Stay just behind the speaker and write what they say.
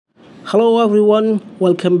Hello everyone,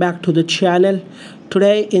 welcome back to the channel.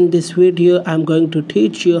 Today in this video I'm going to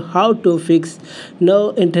teach you how to fix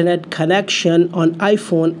no internet connection on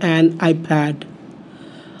iPhone and iPad.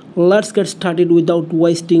 Let's get started without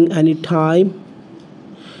wasting any time.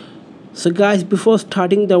 So guys, before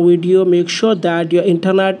starting the video, make sure that your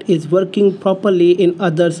internet is working properly in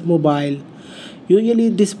others' mobile. Usually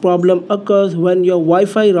this problem occurs when your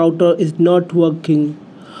Wi-Fi router is not working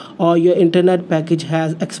or your internet package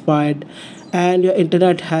has expired and your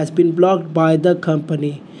internet has been blocked by the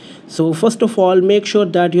company. So first of all, make sure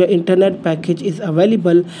that your internet package is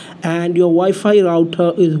available and your Wi-Fi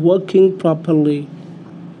router is working properly.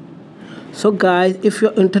 So guys, if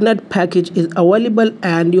your internet package is available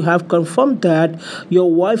and you have confirmed that your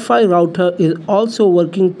Wi-Fi router is also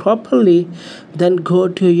working properly, then go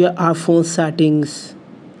to your iPhone settings.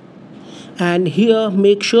 And here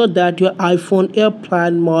make sure that your iPhone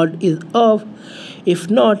airplane mode is off. If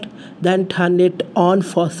not, then turn it on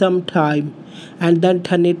for some time and then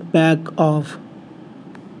turn it back off.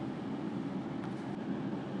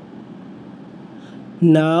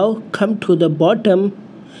 Now come to the bottom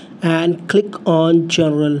and click on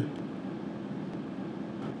General.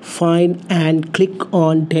 Find and click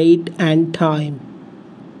on Date and Time.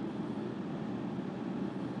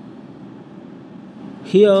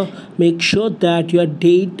 Here, make sure that your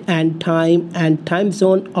date and time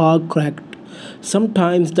zone are correct.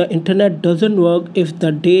 Sometimes the internet doesn't work if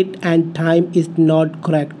the date and time is not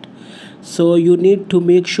correct. So you need to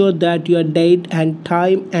make sure that your date and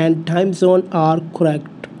time zone are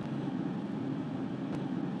correct.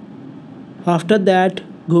 After that,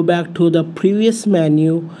 go back to the previous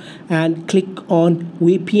menu and click on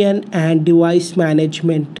VPN and device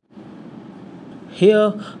management.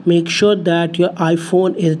 Here, make sure that your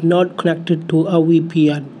iPhone is not connected to a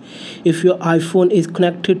VPN. If your iPhone is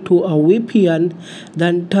connected to a VPN,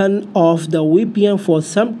 then turn off the VPN for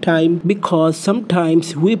some time because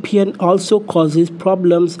sometimes VPN also causes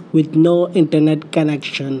problems with no internet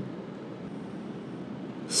connection.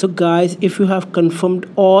 So guys, if you have confirmed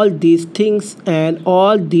all these things and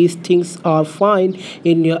all these things are fine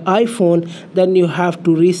in your iPhone, then you have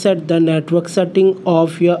to reset the network setting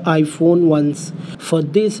of your iPhone once. For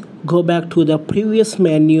this, go back to the previous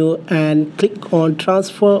menu and click on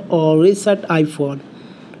transfer or reset iPhone.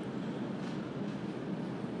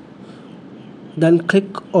 Then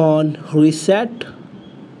click on reset.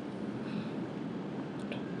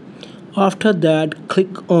 After that,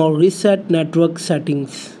 click on Reset Network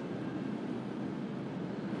Settings.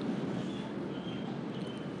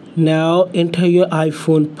 Now enter your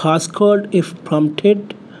iPhone passcode if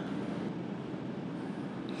prompted.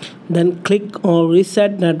 Then click on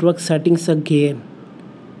Reset Network Settings again.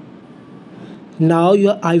 Now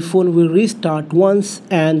your iPhone will restart once,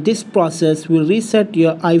 and this process will reset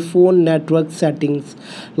your iPhone network settings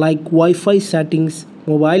like Wi-Fi settings,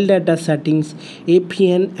 mobile data settings,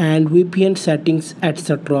 APN and VPN settings,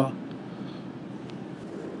 etc.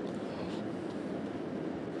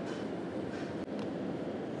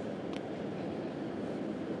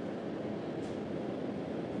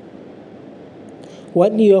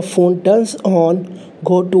 When your phone turns on,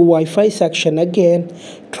 go to Wi-Fi section again.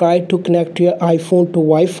 Try to connect your iPhone to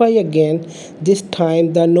Wi-Fi again. This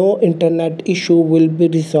time the no internet issue will be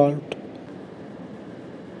resolved.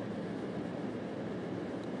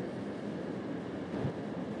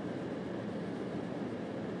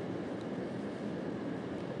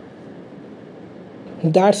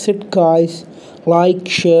 That's it guys. Like,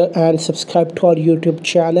 share and subscribe to our YouTube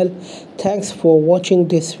channel. Thanks for watching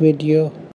this video.